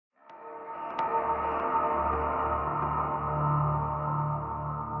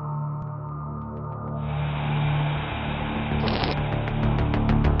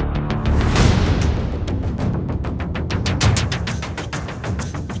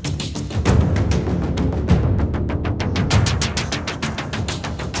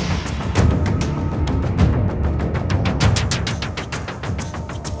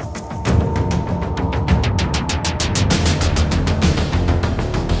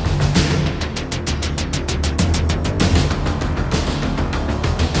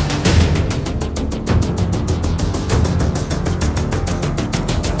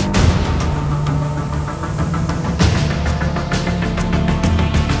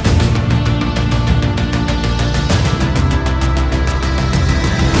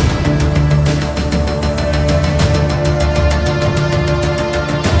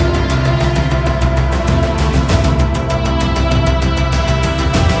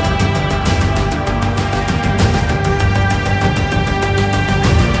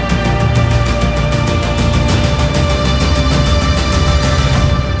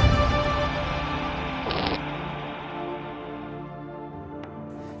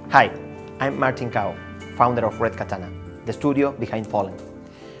Hi, I'm Martin Cao, founder of Red Katana, the studio behind Fallen.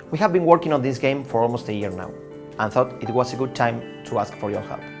 We have been working on this game for almost a year now, and thought it was a good time to ask for your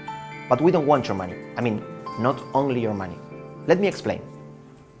help. But we don't want your money. I mean, not only your money. Let me explain.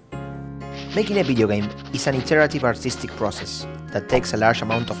 Making a video game is an iterative artistic process that takes a large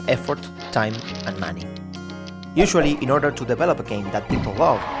amount of effort, time, and money. Usually, in order to develop a game that people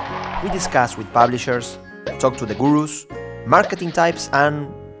love, we discuss with publishers, talk to the gurus, marketing types,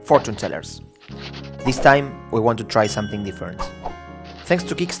 and fortune tellers. This time, we want to try something different. Thanks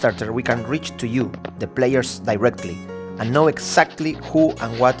to Kickstarter, we can reach to you, the players, directly, and know exactly who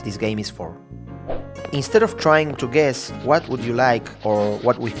and what this game is for. Instead of trying to guess what would you like or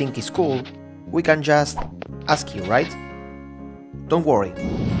what we think is cool, we can just ask you, right? Don't worry,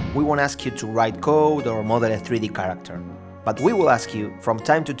 we won't ask you to write code or model a 3D character, but we will ask you from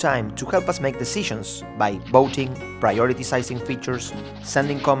time to time to help us make decisions by voting, prioritizing features,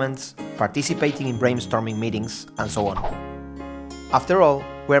 sending comments, participating in brainstorming meetings, and so on. After all,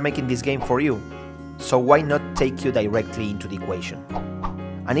 we are making this game for you, so why not take you directly into the equation?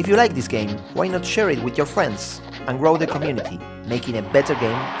 And if you like this game, why not share it with your friends and grow the community, making a better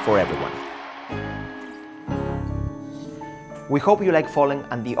game for everyone? We hope you like Fallen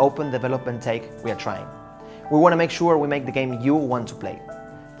and the open development take we are trying. We want to make sure we make the game you want to play.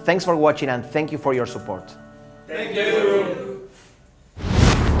 Thanks for watching and thank you for your support. Thank you!